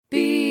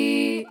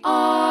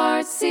Welcome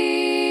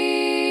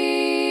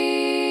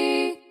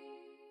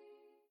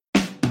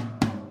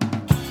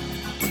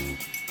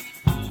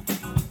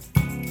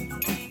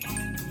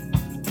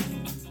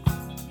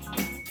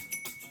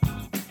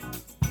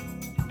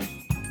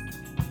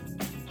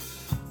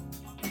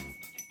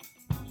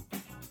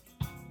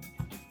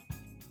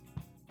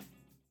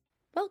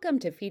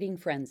to Feeding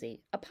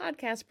Frenzy, a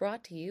podcast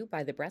brought to you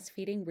by the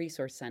Breastfeeding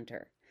Resource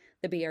Center.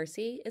 The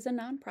BRC is a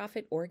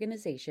nonprofit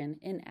organization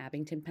in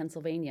Abington,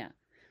 Pennsylvania.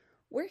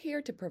 We're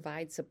here to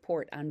provide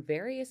support on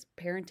various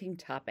parenting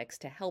topics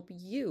to help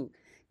you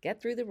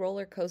get through the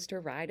roller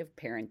coaster ride of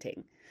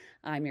parenting.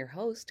 I'm your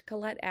host,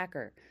 Colette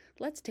Acker.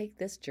 Let's take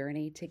this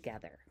journey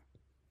together.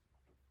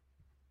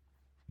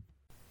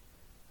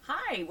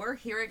 Hi, we're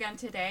here again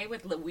today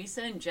with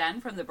Louisa and Jen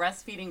from the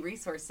Breastfeeding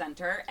Resource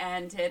Center,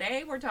 and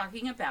today we're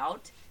talking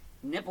about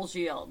Nipple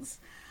Shields.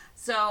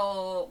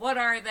 So, what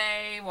are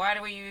they? Why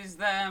do we use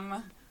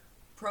them?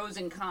 Pros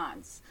and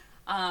cons.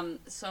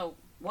 So,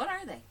 what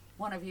are they?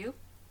 One of you?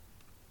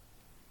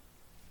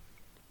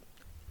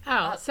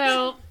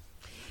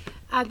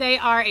 They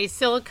are a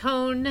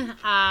silicone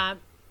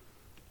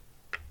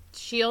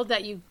shield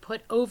that you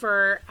put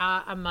over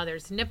a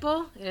mother's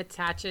nipple. It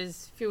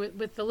attaches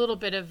with a little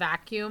bit of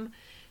vacuum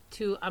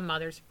to a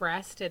mother's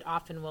breast. It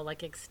often will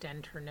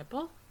extend her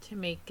nipple to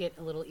make it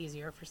a little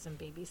easier for some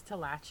babies to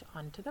latch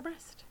onto the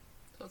breast.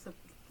 So it's a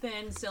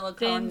thin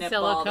silicone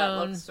nipple that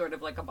looks sort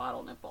of like a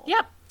bottle nipple.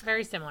 Yep,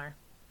 very similar.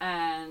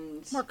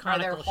 And more are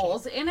there shape.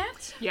 holes in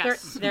it?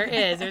 Yes. There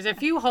is. There's a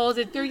few holes.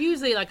 They're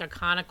usually like a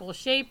conical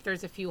shape.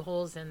 There's a few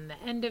holes in the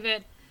end of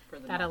it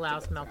that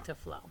allows milk to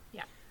flow.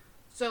 Yeah.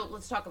 So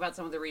let's talk about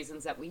some of the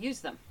reasons that we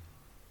use them.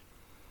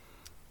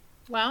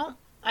 Well,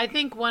 I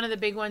think one of the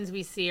big ones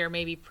we see are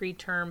maybe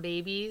preterm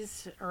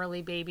babies,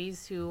 early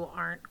babies who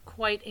aren't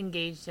quite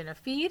engaged in a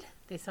feed.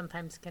 They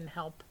sometimes can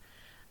help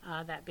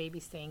that baby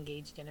stay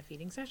engaged in a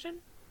feeding session.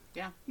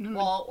 Yeah. Mm-hmm.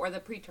 Well, or the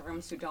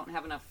preterms who don't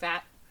have enough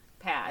fat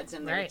pads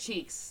in their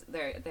cheeks,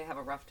 they have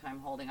a rough time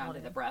holding onto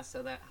the breast,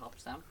 so that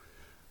helps them.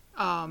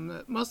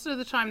 Most of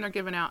the time they're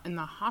given out in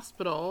the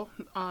hospital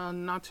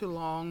not too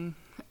long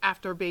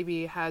after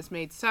baby has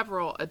made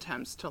several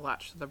attempts to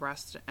latch to the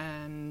breast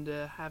and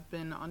have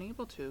been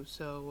unable to.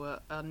 So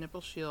a nipple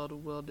shield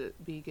will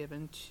be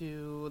given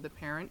to the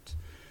parent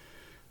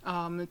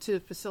to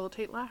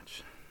facilitate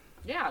latch.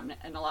 Yeah,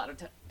 and a lot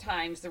of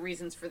times the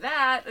reasons for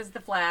that is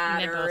the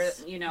flat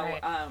nipples.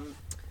 Or,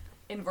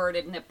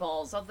 inverted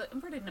nipples. Although the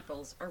inverted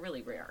nipples are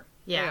really rare.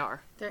 Yeah,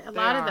 they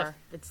are.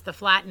 It's the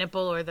flat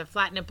nipple or the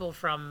flat nipple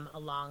from a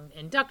long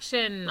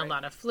induction, a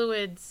lot of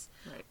fluids,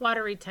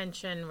 water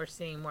retention. We're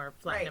seeing more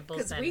flat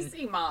nipples. Because we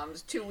see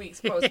moms 2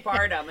 weeks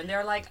postpartum and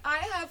they're like, I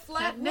have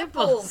flat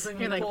nipples. And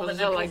you pull the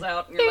nipples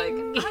out and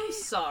you're like, I'm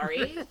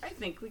sorry. I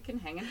think we can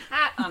hang a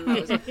hat on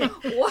those.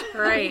 What?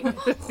 Right.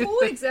 Who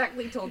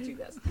exactly told you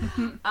this?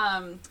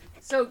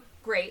 So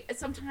great.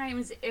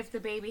 Sometimes if the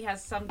baby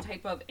has some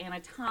type of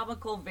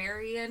anatomical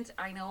variant,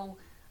 I know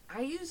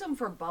I use them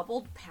for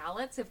bubbled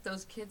palates if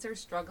those kids are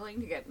struggling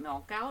to get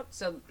milk out.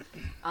 So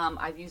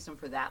I've used them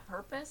for that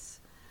purpose.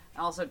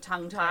 Also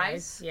tongue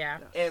ties. Yeah.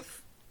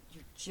 If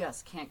you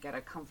just can't get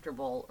a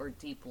comfortable or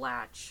deep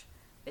latch,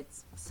 it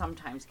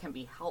sometimes can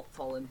be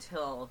helpful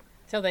until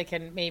they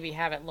can maybe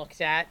have it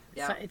looked at.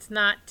 Yeah. So it's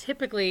not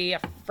typically a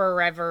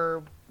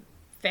forever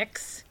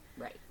fix.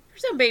 Right. For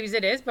some babies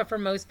it is, but for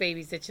most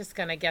babies it's just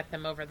going to get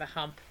them over the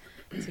hump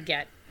to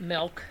get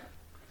milk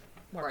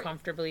more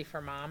comfortably for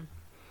mom.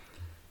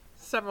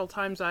 Several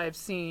times I've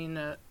seen,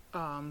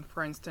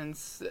 for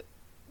instance,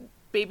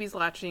 babies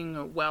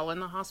latching well in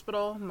the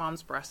hospital.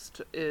 Mom's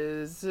breast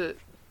is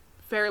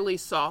fairly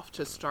soft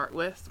to start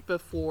with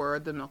before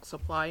the milk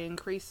supply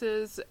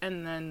increases,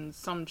 and then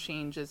some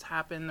changes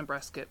happen. The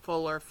breasts get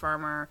fuller,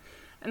 firmer,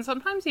 and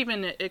sometimes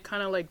even it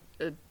kind of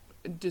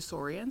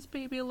disorients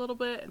baby a little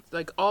bit. It's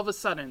like all of a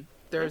sudden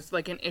there's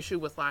an issue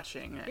with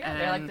latching. Yeah, and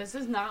they're like, this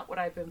is not what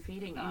I've been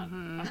feeding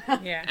on.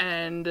 Mm-hmm. Yeah.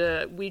 And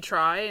we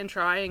try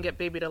and get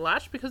baby to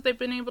latch because they've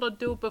been able to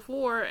do it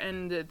before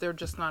and they're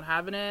just not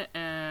having it,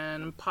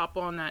 and pop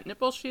on that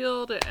nipple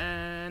shield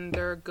and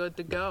they're good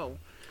to go.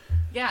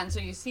 Yeah, and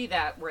so you see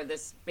that where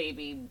this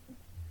baby,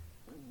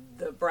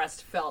 the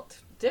breast felt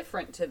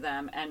different to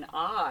them and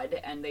odd,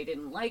 and they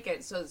didn't like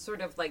it. So it's sort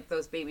of like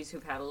those babies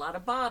who've had a lot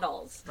of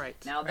bottles. Right.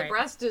 Now the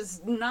breast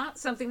is not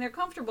something they're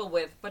comfortable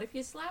with, but if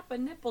you slap a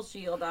nipple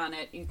shield on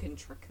it, you can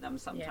trick them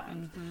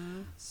sometimes. Yeah.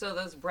 Mm-hmm. So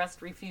those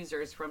breast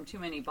refusers from too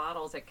many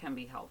bottles, it can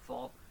be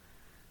helpful.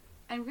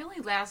 And really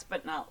last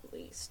but not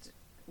least,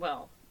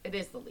 well, it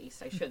is the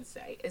least, I should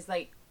say, is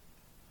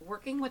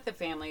working with the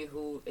family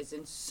who is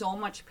in so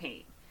much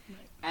pain.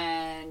 Right.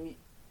 And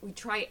we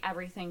try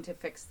everything to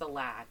fix the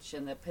latch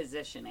and the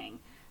positioning,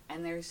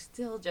 and there's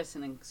still just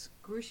an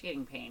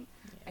excruciating pain.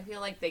 Yeah. I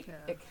feel like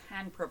it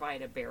can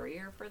provide a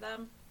barrier for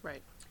them.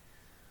 Right.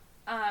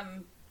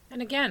 And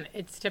again,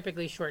 it's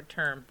typically short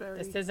term.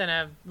 This isn't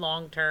a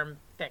long term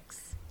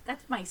fix.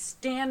 That's my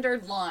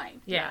standard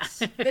line. Yeah.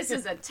 Yes. This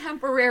is a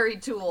temporary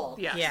tool.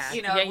 Yes. Yeah.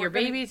 You know, to get your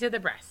baby to the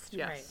breast.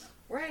 Yes.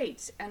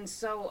 Right. And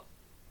so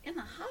in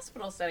the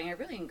hospital setting, I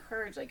really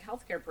encourage like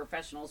healthcare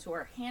professionals who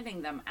are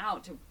handing them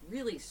out to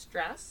really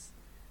stress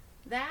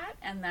that,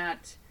 and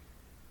that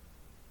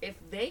if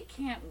they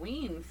can't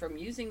wean from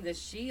using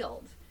this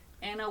shield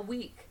in a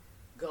week,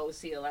 go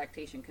see a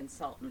lactation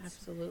consultant.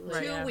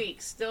 Absolutely. 2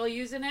 weeks still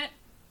using it,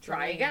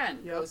 try again,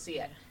 go see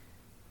it.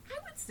 I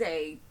would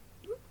say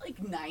like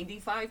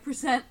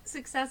 95%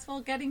 successful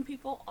getting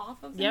people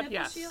off of the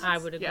nipple shields. I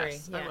would agree.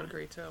 Yes, I would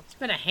agree too. It's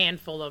been a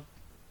handful of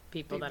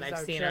people that I've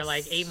seen are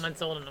like 8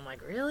 months old, and I'm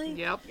like, really?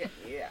 Yep.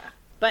 Yeah.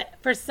 But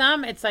for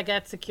some, it's like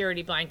that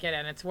security blanket,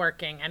 and it's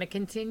working, and it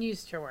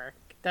continues to work.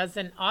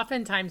 Doesn't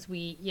oftentimes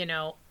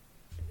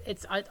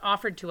it's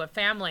offered to a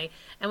family,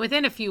 and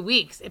within a few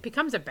weeks, it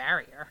becomes a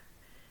barrier,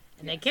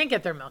 and they can't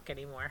get their milk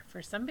anymore.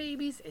 For some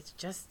babies, it's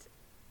just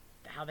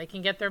how they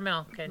can get their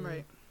milk. And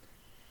Right.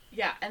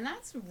 Yeah, and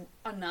that's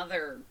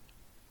another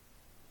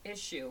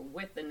issue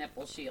with the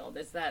nipple shield,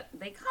 is that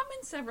they come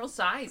in several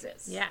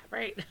sizes. Yeah,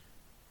 right.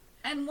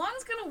 And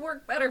one's going to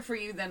work better for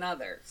you than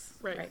others.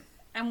 Right.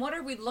 And what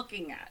are we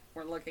looking at?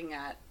 We're looking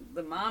at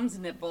the mom's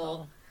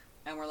nipple,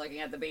 and we're looking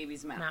at the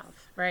baby's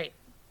mouth. Right.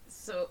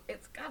 So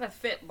it's got to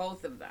fit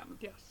both of them.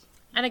 Yes.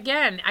 And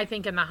again, I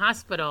think in the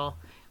hospital,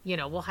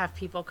 we'll have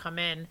people come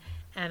in,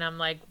 and I'm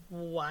like,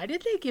 why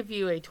did they give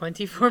you a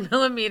 24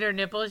 millimeter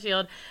nipple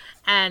shield?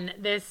 And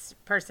this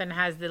person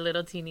has the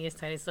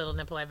tiniest little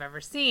nipple I've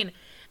ever seen.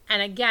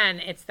 And again,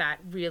 it's that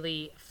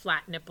really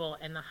flat nipple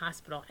in the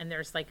hospital, and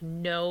there's like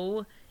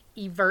no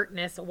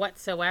evertness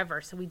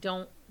whatsoever. So they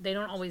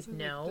don't always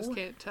know. Just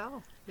can't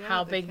tell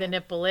how big the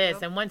nipple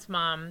is. And once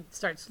mom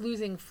starts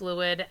losing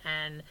fluid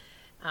and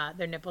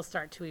their nipples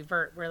start to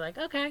evert, we're like,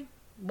 okay,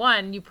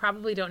 one, you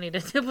probably don't need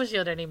a nipple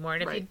shield anymore.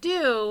 And if you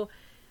do,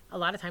 a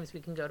lot of times we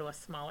can go to a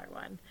smaller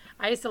one.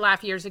 I used to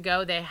laugh years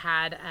ago. They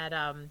had at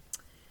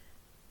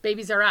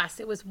Babies R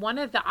Us, it was one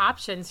of the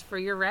options for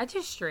your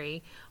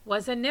registry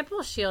was a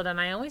nipple shield.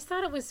 And I always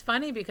thought it was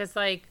funny because,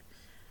 like,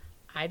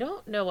 I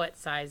don't know what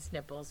size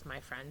nipples my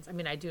friends, I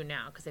mean, I do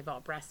now because they've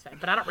all breastfed,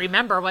 but I don't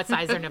remember what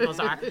size their nipples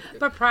are.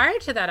 But prior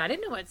to that, I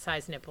didn't know what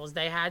size nipples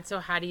they had. So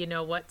how do you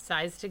know what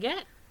size to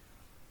get?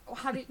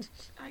 How do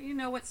you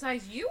know what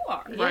size you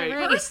are? Right.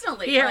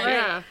 Personally. Yeah, like,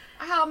 yeah.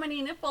 How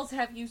many nipples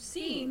have you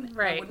seen?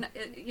 Right.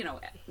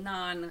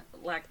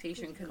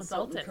 Non-lactation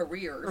consultant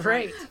careers.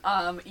 Right.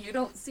 You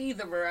don't see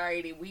the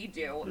variety we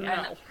do. No.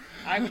 And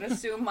I would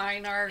assume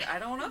mine are, I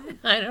don't know.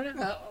 I don't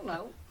know. I don't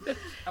know.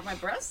 My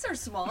breasts are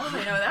small.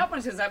 I know that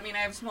much. Does that mean I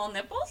have small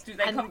nipples? Do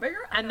they come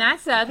bigger? And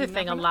that's the other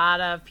thing. A lot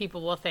of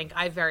people will think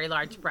I have very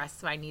large breasts,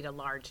 so I need a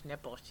large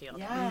nipple shield.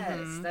 Yes.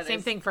 that Same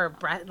is- thing for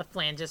the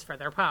flanges for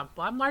their pump.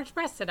 Well, I'm large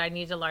breasted. I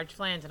need a large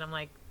flange. And I'm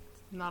like,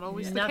 Not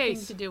always the nothing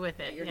case. to do with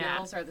it. Your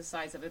nipples are the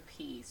size of a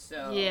pea,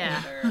 so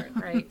Yeah. there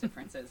are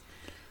differences.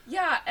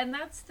 Yeah, and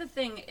that's the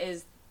thing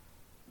is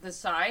the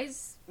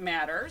size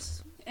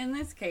matters in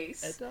this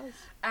case. It does.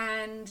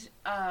 And,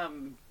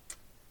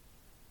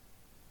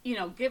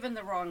 given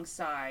the wrong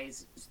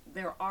size,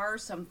 there are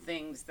some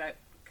things that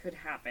could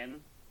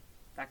happen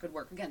that could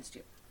work against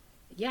you.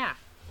 Yeah.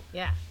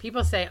 Yeah.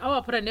 People say, oh,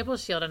 I'll put a nipple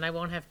shield and I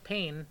won't have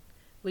pain.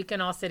 We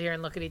can all sit here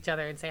and look at each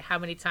other and say how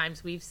many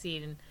times we've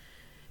seen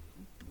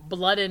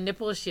blood and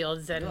nipple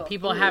shields and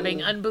people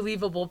having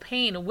unbelievable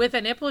pain with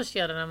a nipple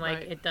shield. And I'm like,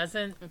 Right. it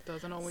doesn't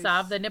always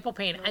solve the nipple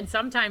pain. And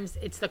sometimes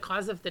it's the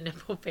cause of the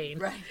nipple pain.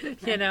 Right.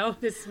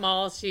 This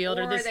small shield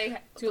or this they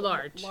too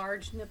large.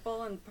 Large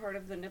nipple and part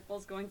of the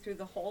nipple's going through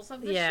the holes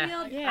of the Yeah.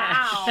 shield.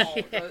 Yeah.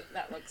 Ow.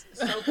 That looks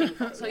so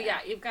painful. So yeah,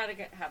 you've got to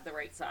have the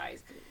right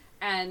size.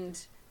 And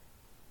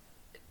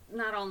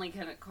not only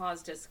can it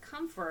cause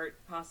discomfort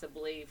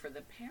possibly for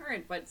the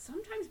parent, but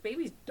sometimes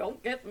babies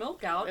don't get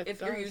milk out if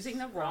you're does. using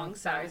the wrong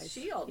size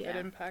shield. It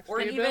impacts Or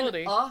the even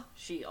ability. a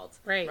shield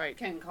Right.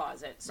 can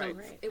cause it. So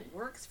Right. it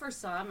works for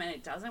some and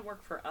it doesn't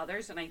work for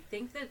others. And I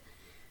think that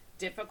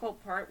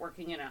difficult part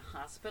working in a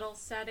hospital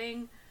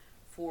setting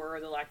for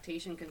the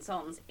lactation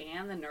consultants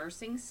and the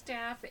nursing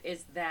staff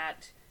is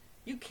that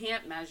you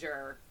can't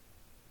measure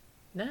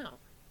No.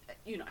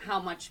 how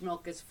much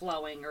milk is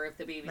flowing or if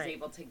the baby's Right.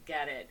 able to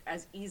get it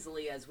as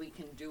easily as we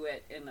can do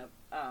it in a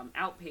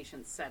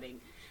outpatient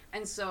setting.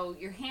 And so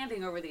you're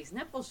handing over these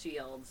nipple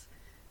shields,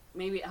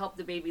 maybe it helped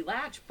the baby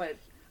latch, but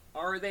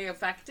are they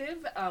effective?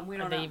 We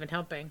don't Are know. they even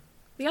helping?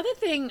 The other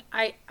thing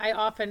I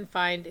often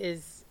find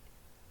is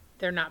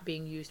they're not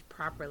being used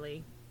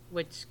properly,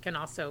 which can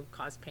also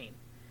cause pain.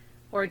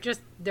 Or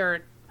just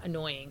they're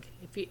annoying.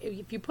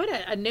 If you put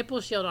a nipple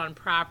shield on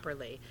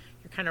properly,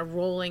 you're kind of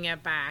rolling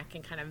it back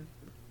and kind of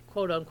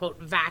quote unquote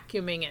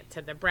vacuuming it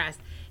to the breast.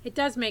 It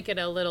does make it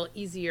a little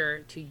easier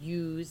to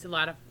use. A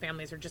lot of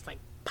families are just like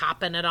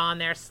popping it on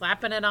there,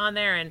 slapping it on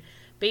there, and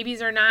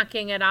babies are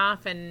knocking it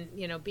off. And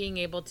being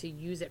able to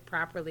use it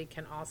properly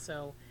can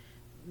also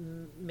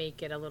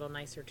make it a little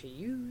nicer to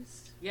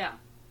use. Yeah.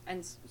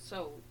 And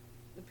so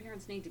the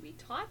parents need to be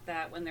taught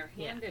that when they're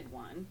handed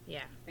one.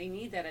 Yeah. They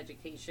need that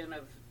education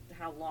of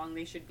how long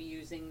they should be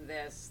using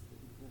this,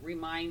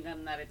 remind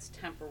them that it's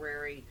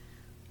temporary,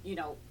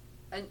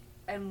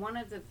 and one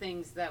of the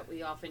things that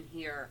we often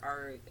hear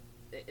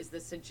is the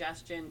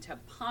suggestion to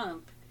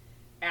pump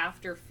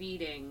after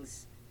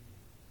feedings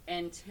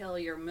until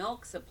your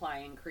milk supply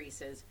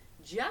increases,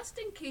 just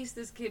in case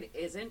this kid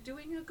isn't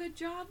doing a good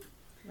job.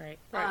 Right.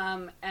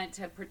 And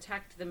to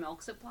protect the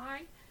milk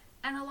supply.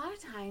 And a lot of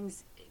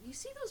times, you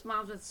see those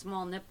moms with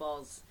small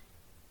nipples,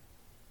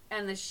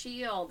 and the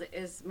shield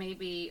is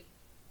maybe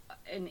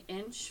an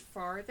inch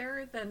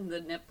farther than the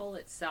nipple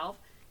itself.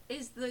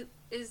 Is the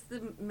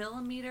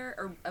millimeter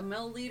or a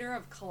milliliter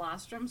of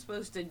colostrum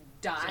supposed to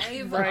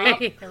dive up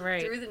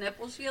through the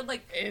nipple shield,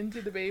 like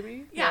into the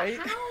baby? Yeah. Right?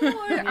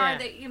 How are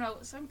they?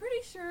 So I'm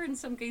pretty sure in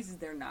some cases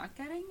they're not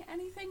getting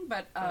anything,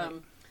 but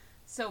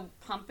so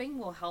pumping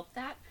will help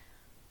that.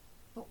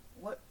 But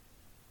what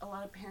a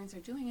lot of parents are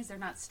doing is they're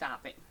not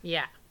stopping.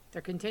 Yeah,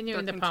 they're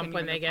continuing to pump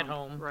when they get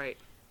home. Right.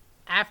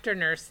 After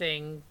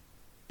nursing,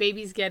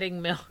 baby's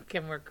getting milk,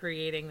 and we're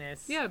creating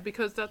this. Yeah,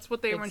 because that's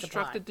what they were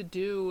instructed to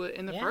do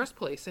in the first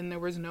place, and there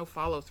was no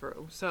follow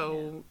through.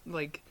 So,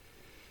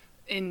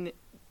 and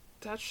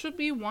that should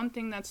be one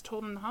thing that's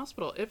told in the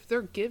hospital. If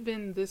they're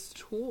given this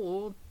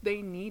tool,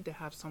 they need to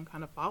have some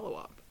kind of follow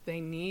up. They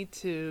need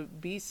to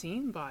be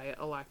seen by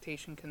a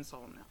lactation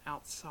consultant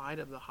outside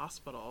of the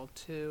hospital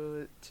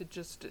to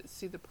just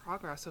see the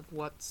progress of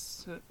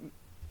what's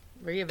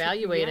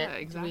reevaluate it.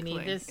 Exactly. Do we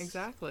need this?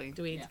 Exactly.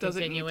 Do we continue Does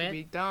it need it? to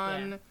be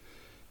done?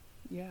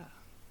 Yeah.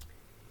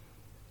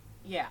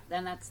 Yeah,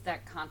 then that's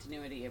that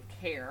continuity of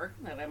care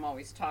that I'm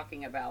always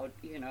talking about.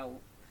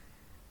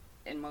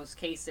 In most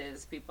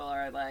cases, people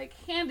are like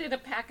handed a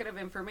packet of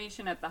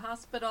information at the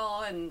hospital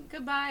and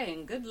goodbye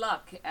and good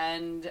luck.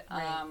 And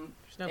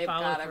they've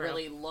got to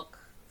really look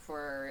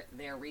for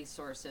their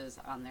resources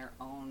on their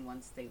own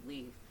once they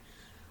leave.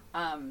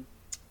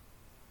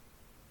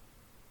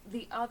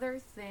 The other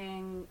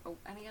thing,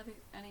 any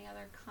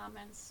other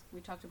comments?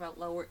 We talked about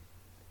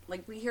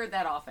we hear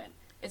that often.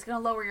 It's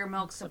going to lower your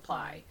milk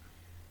supply.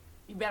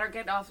 You better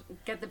get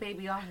the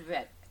baby off of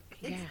it.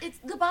 It's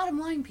the bottom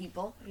line,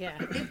 people. Yeah.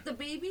 If the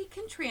baby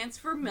can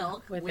transfer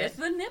milk with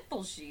the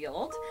nipple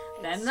shield,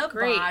 then the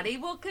body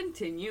will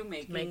continue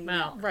making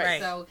milk. Right.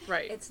 So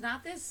it's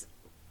not this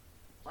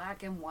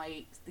black and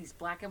white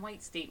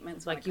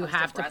statements. Like you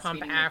have to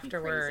pump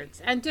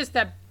afterwards. And just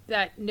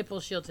that nipple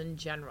shields in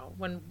general.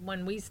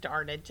 When we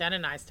started, Jen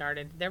and I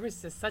started, there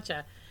was such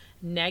a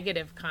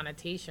negative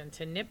connotation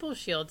to nipple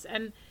shields.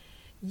 And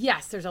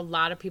yes, there's a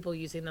lot of people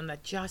using them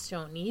that just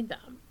don't need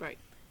them. Right.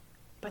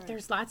 But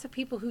there's lots of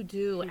people who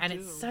do,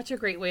 it's such a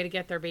great way to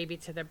get their baby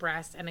to the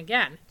breast. And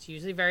again, it's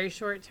usually very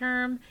short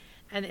term,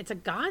 and it's a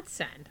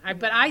godsend.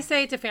 But I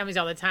say it to families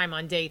all the time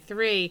on day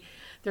 3.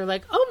 They're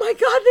like, oh my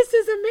God, this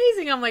is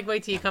amazing. I'm like,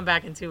 wait till you come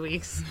back in 2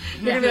 weeks.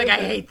 You're going to be like,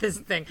 I hate this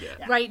thing.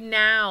 Yeah. Right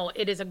now,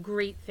 it is a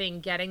great thing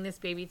getting this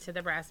baby to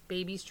the breast,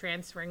 babies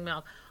transferring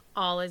milk,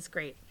 all is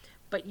great.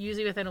 But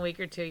usually within a week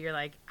or 2, you're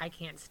like, I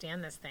can't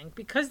stand this thing.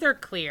 Because they're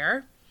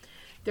clear.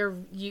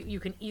 You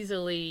can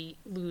easily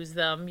lose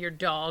them. Your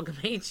dog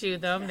may chew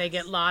them. Yes. They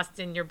get lost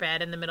in your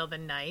bed in the middle of the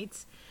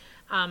night.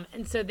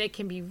 And so they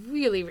can be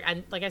really,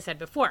 and like I said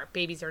before,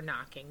 babies are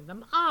knocking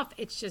them off.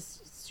 It's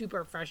just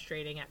super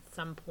frustrating at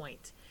some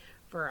point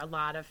for a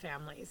lot of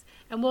families.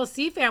 And we'll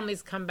see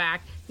families come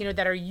back,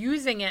 that are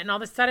using it, and all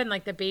of a sudden,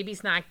 the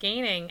baby's not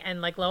gaining,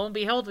 and lo and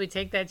behold, we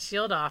take that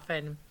shield off,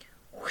 and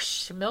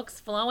whoosh,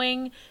 milk's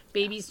flowing,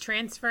 baby's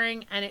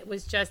transferring, and it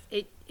was just,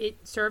 it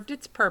served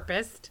its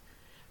purpose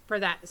for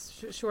that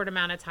short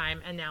amount of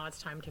time, and now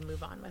it's time to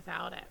move on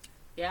without it.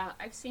 Yeah,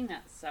 I've seen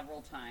that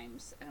several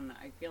times, and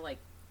I feel like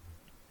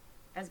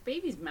as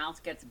baby's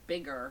mouth gets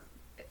bigger,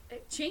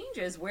 it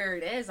changes where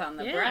it is on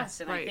the breast,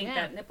 and I think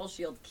that nipple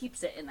shield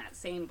keeps it in that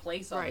same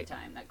place all the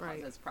time. That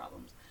causes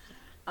problems.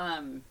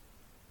 I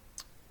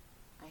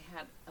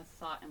had a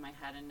thought in my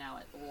head, and now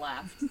it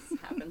left. This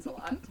happens a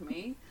lot to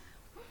me.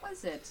 What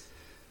was it?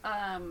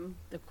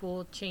 The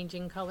cool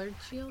changing colored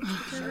shield.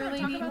 Sure,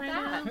 really neat right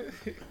now.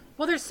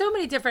 Well, there's so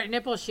many different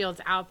nipple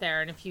shields out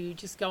there, and if you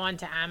just go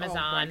onto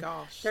Amazon,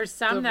 there's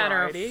some that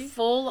are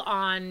full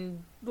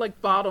on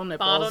bottle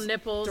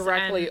nipples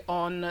directly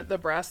on the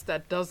breast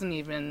that doesn't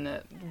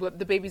even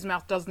the baby's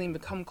mouth doesn't even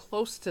come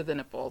close to the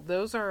nipple.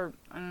 Those are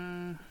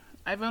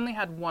I've only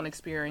had one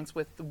experience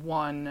with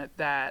one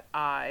that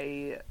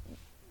I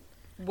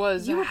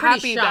was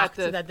happy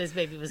that this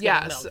baby was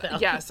getting milk. Though.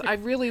 Yes, I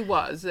really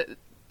was.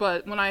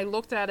 But when I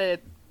looked at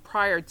it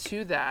prior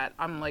to that,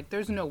 I'm like,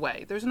 there's no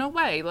way. There's no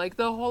way.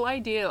 The whole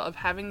idea of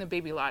having the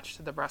baby latch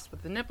to the breast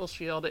with the nipple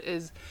shield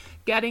is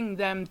getting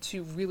them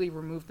to really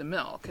remove the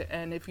milk.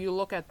 And if you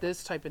look at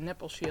this type of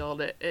nipple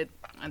shield, I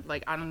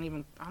don't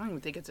even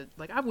think it's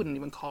I wouldn't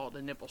even call it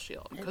a nipple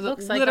shield, because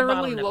it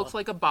literally looks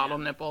like a bottle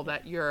nipple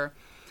that you're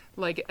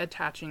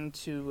attaching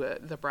to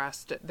the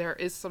breast. There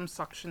is some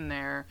suction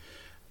there.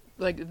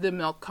 The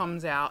milk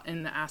comes out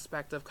in the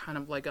aspect of kind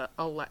of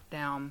a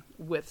letdown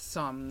with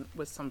some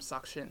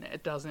suction.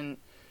 It doesn't.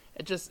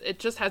 It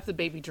just has the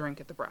baby drink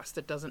at the breast.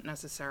 It doesn't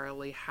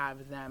necessarily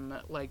have them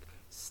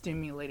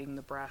stimulating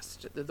the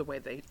breast the way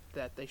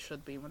that they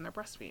should be when they're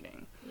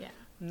breastfeeding. Yeah,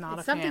 not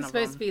it's a fan something of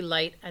supposed them. to be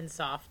light and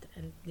soft,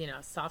 and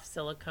soft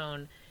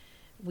silicone.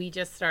 We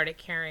just started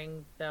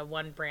carrying the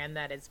one brand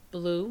that is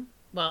blue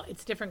well,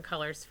 it's different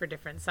colors for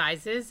different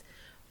sizes,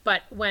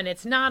 but when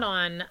it's not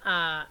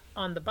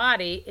on the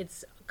body,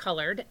 it's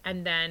colored,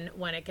 and then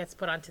when it gets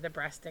put onto the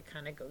breast, it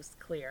kind of goes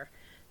clear.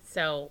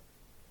 So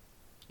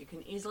you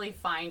can easily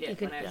find it. You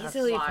can when it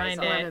easily flies find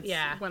on.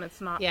 it. When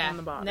it's not Yeah. on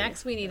the body.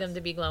 Next, we need them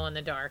to be glow in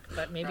the dark,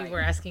 but maybe Right. we're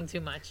asking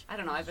too much. I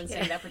don't know. I've been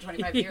saying that for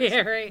 25 years.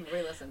 Yeah, right.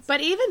 Nobody listens. But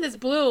even this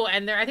blue,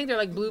 and I think they're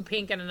like blue,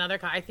 pink, and another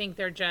color. I think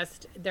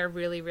they're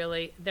really,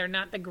 really, they're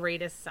not the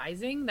greatest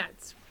sizing.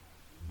 That's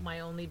my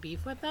only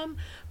beef with them.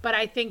 But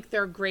I think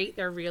they're great.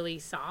 They're really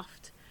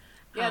soft.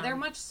 yeah, they're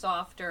much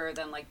softer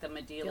than like the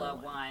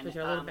Medela one. Because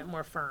they're a little bit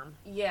more firm.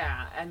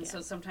 Yeah, and so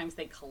sometimes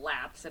they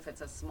collapse if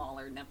it's a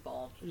smaller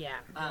nipple. Yeah.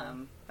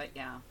 But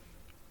yeah,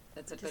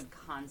 that's a good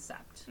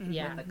concept.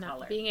 Yeah, with the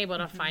color. being able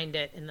to find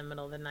it in the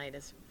middle of the night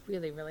is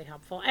really, really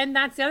helpful. And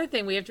that's the other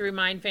thing we have to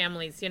remind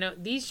families,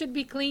 these should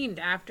be cleaned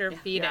after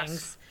feedings.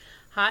 Yes.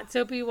 Hot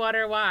soapy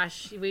water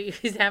wash.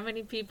 How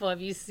many people have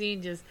you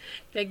seen just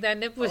take that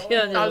nipple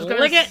shield and I was going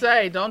lick to it?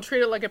 say, don't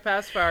treat it like a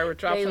pacifier. It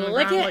drops They on the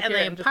lick ground, it and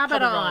they just pop put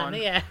it on.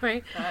 Yeah,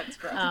 right. That's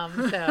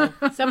gross. So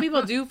some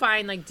people do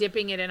find like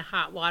dipping it in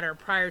hot water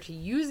prior to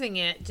using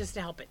it just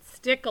to help it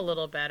stick a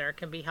little better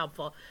can be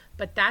helpful.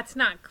 But that's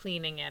not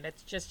cleaning it.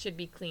 It just should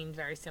be cleaned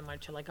very similar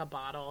to like a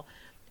bottle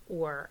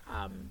or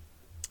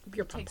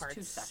your pump takes 2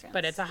 parts. seconds.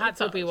 But it's a hot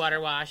soapy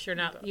water wash. You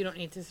don't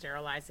need to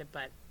sterilize it,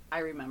 but I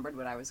remembered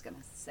what I was going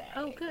to say.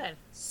 oh, good.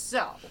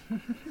 So,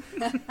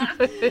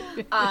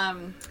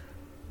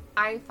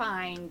 I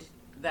find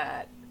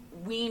that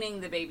weaning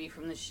the baby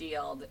from the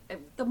shield,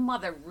 the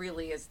mother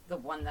really is the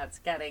one that's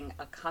getting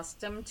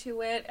accustomed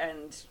to it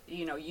and,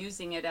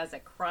 using it as a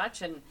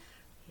crutch and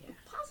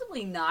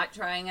possibly not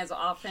trying as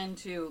often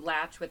to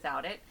latch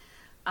without it.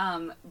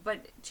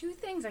 But 2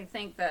 things I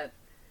think that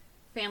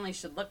families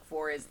should look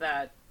for is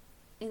that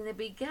in the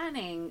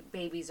beginning,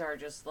 babies are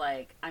just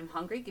like, I'm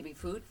hungry, give me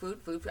food,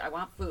 I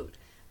want food.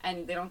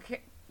 And they don't care.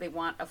 They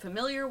want a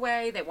familiar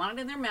way. They want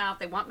it in their mouth.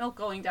 They want milk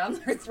going down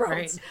their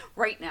throats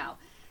right now.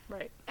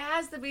 Right.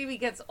 As the baby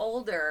gets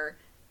older,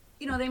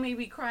 they may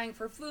be crying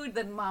for food,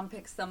 then mom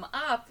picks them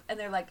up, and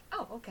they're like,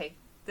 oh, okay,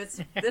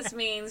 this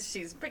means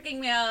she's picking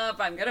me up.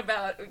 I'm going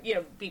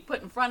to be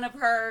put in front of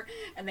her,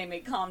 and they may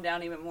calm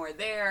down even more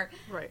there.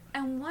 Right.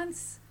 And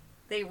once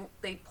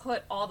they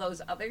put all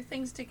those other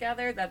things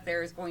together that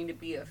there's going to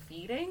be a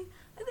feeding,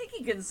 I think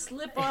you can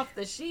slip off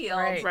the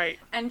shield Right.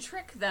 and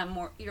trick them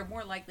more. You're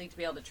more likely to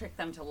be able to trick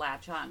them to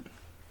latch on.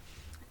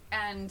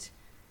 And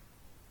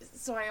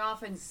so I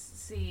often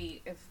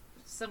see if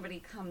somebody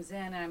comes in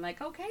and I'm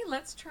like, okay,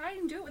 let's try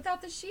and do it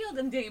without the shield.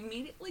 And they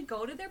immediately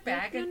go to their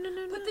bag and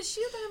put the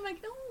shield on. I'm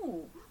like,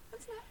 no,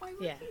 that's not why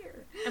we're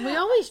here. And we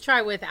always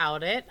try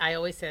without it. I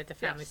always say it to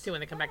families Yes. too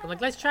when they come back. I'm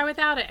like, let's try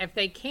without it. If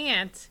they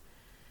can't,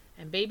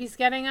 and baby's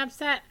getting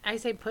upset, I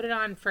say put it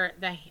on for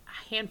the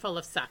handful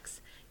of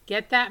sucks.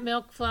 Get that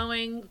milk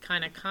flowing,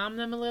 kind of calm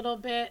them a little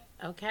bit.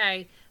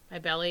 Okay, my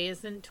belly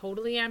isn't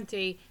totally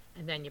empty.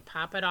 And then you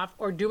pop it off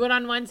or do it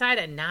on one side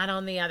and not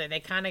on the other.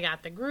 They kind of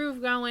got the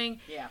groove going.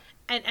 Yeah.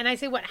 And I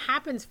say what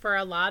happens for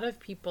a lot of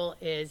people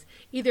is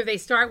either they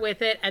start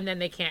with it and then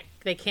they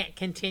can't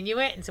continue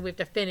it. And so we have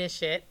to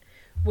finish it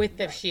with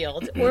the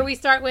shield. Or we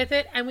start with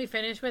it and we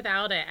finish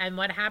without it. And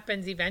what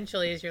happens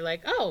eventually is you're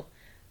like, oh,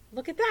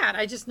 look at that.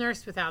 I just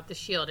nursed without the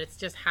shield. It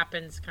just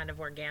happens kind of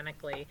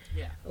organically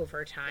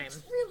over time.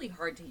 It's really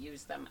hard to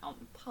use them out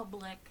in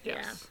public.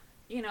 Yes.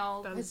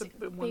 That is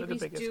because one of the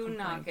babies biggest do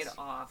knock it complaints.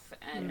 off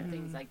and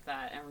things like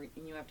that,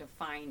 and you have to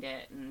find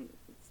it, and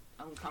it's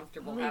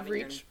uncomfortable Let me having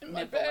reach your in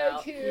my nipple bag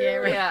out. here. Yeah,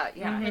 right.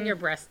 Yeah. And your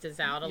breast is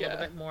out a little Yeah.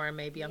 bit more and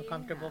maybe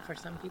uncomfortable for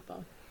some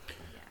people.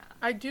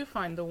 I do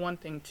find the one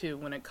thing, too,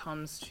 when it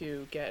comes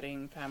to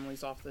getting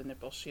families off the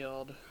nipple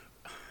shield,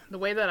 the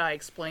way that I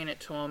explain it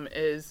to them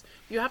is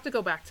you have to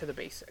go back to the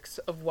basics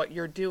of what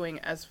you're doing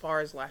as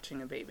far as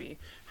latching a baby.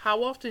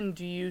 How often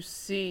do you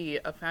see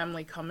a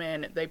family come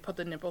in, they put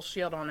the nipple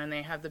shield on and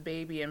they have the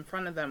baby in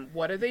front of them?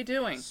 What are they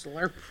doing?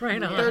 Slurp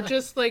right on. They're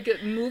just like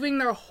moving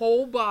their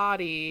whole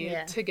body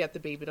Yeah. to get the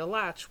baby to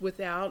latch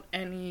without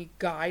any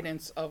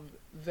guidance of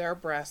their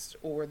breast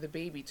or the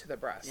baby to the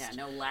breast. Yeah,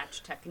 no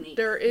latch technique.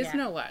 There is Yeah.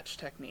 no latch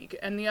technique.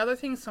 And the other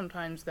thing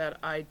sometimes that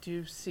I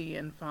do see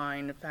and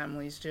find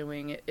families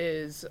doing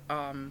is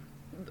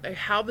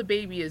how the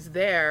baby is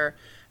there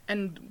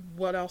and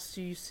what else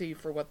do you see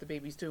for what the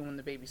baby's doing when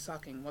the baby's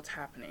sucking? What's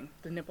happening?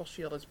 The nipple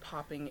shield is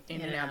popping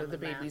in and out of the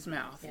baby's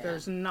mouth. Yeah.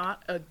 There's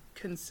not a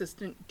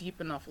consistent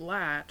deep enough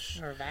latch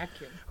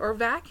Or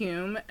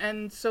vacuum.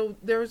 and so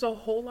there's a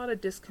whole lot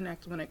of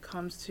disconnect when it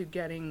comes to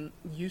getting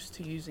used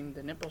to using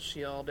the nipple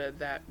shield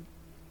that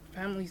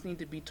families need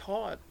to be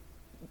taught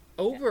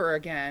over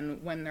again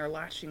when they're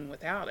latching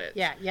without it.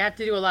 Yeah, you have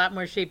to do a lot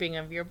more shaping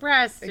of your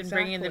breast and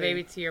bringing the Exactly.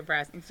 baby to your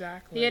breast.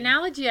 Exactly. The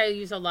analogy I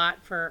use a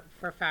lot for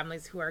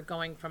families who are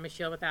going from a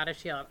shield without a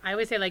shield, I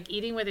always say like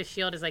eating with a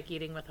shield is like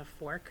eating with a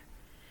fork.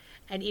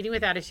 And eating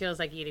without a shield is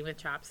like eating with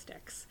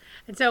chopsticks.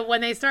 And so when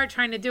they start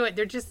trying to do it,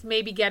 they're just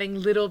maybe getting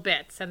little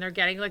bits. And they're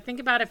getting, like, think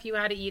about if you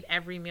had to eat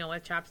every meal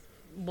with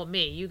well,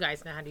 me, you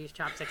guys know how to use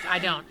chopsticks. I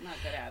don't. I'm not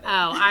good at it.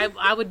 Oh,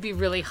 I would be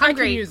really I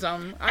hungry. can use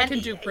them. I can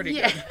do pretty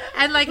Yeah. good.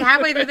 And like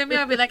halfway through the meal,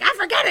 I'd be like, I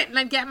forget it. And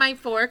I'd get my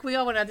fork. We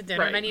all went out to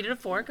dinner and I Right. needed a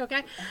fork.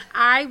 Okay.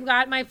 I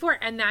got my fork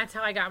and that's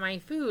how I got my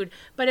food.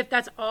 But if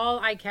that's all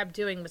I kept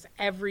doing was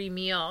every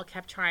meal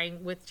kept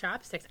trying with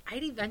chopsticks,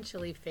 I'd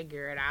eventually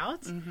figure it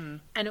out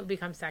and it would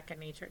become second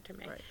nature to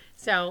me. Right.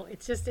 So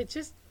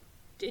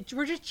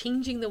we're just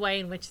changing the way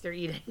in which they're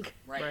eating.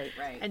 Right.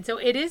 And so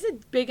it is a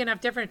big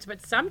enough difference,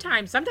 but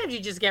sometimes you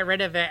just get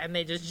rid of it and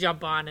they just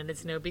jump on and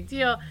it's no big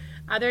deal.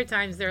 Other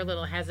times they're a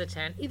little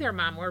hesitant, either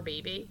mom or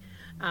baby,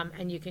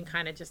 and you can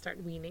kind of just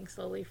start weaning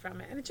slowly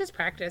from it. And it's just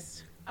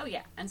practice. Oh,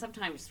 yeah. And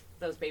sometimes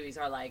those babies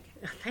are like,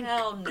 Thank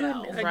hell no.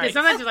 goodness. Like, Right.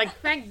 sometimes you're like,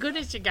 thank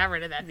goodness you got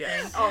rid of that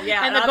Yes. thing. Oh,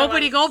 yeah. And the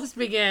otherwise- gulpity gulps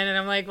begin, and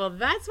I'm like, well,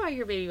 that's why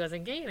your baby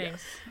wasn't gaining.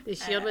 The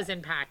shield was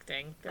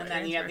impacting. And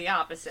then you have the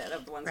opposite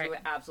of the ones who Right.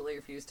 absolutely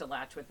refuse to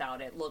latch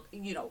without it. Look,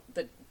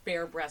 the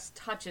bare breast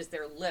touches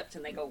their lips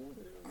and they go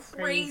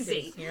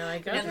crazy. You're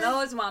like, And okay.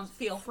 those moms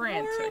feel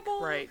Frantic.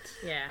 horrible. Right.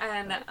 Yeah.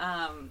 And,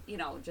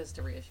 just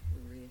to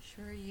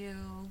reassure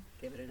you,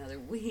 give it another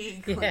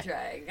week, Yeah. we'll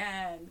try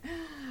again.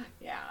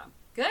 Yeah.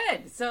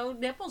 Good. So,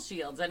 nipple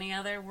shields. Any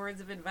other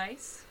words of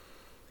advice?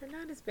 They're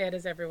not as bad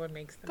as everyone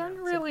makes them They're out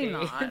to really be.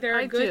 not. They're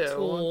a I good do.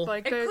 tool.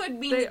 Like, It they- could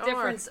mean they the are.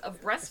 difference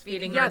of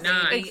breastfeeding Breastfeeding or or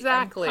not. not.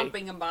 Exactly. And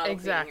pumping and bottle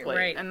Exactly. feeding.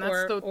 Right. And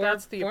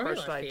that's the formula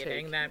approach that I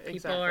feeding take. that people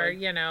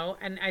Exactly. are,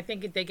 and I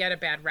think they get a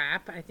bad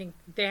rap. I think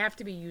they have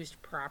to be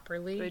used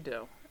properly. They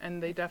do.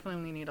 And they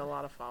definitely need a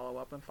lot of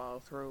follow-up and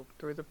follow-through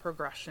through the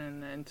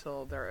progression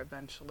until they're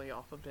eventually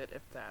off of it,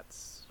 if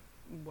that's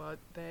what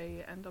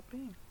they end up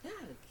being. Yeah,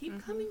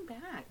 keep coming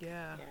back.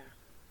 Yeah. Yeah.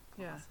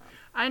 Yeah. Awesome.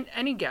 And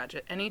any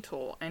gadget, any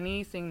tool,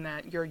 anything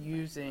that you're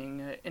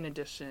using in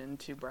addition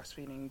to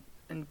breastfeeding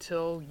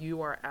until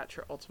you are at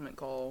your ultimate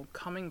goal,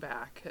 coming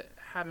back,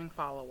 having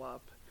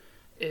follow-up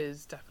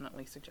is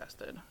definitely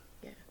suggested.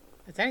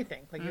 It's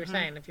anything. Like you were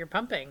saying, if you're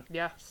pumping,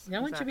 Yes.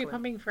 no one should be exactly.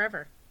 pumping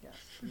forever. Yes.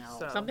 No.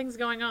 So- Something's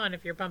going on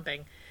if you're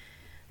pumping.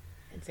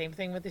 And same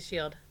thing with the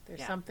shield. There's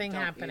Yeah, something don't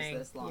happening.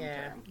 Use this long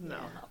term. No.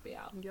 It'll help you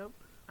out. Yep.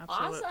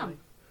 Absolutely. Awesome.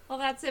 Well,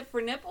 that's it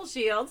for Nipple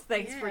Shields.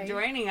 Thanks for Yay.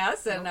 joining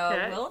us, and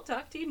Okay. we'll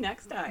talk to you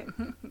next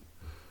time.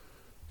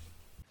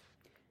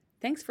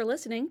 Thanks for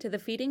listening to The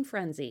Feeding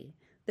Frenzy.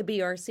 The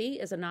BRC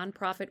is a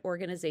nonprofit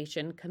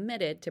organization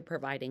committed to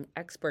providing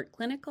expert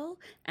clinical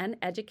and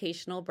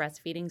educational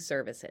breastfeeding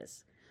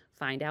services.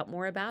 Find out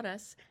more about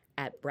us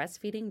at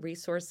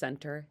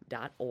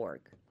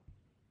breastfeedingresourcecenter.org.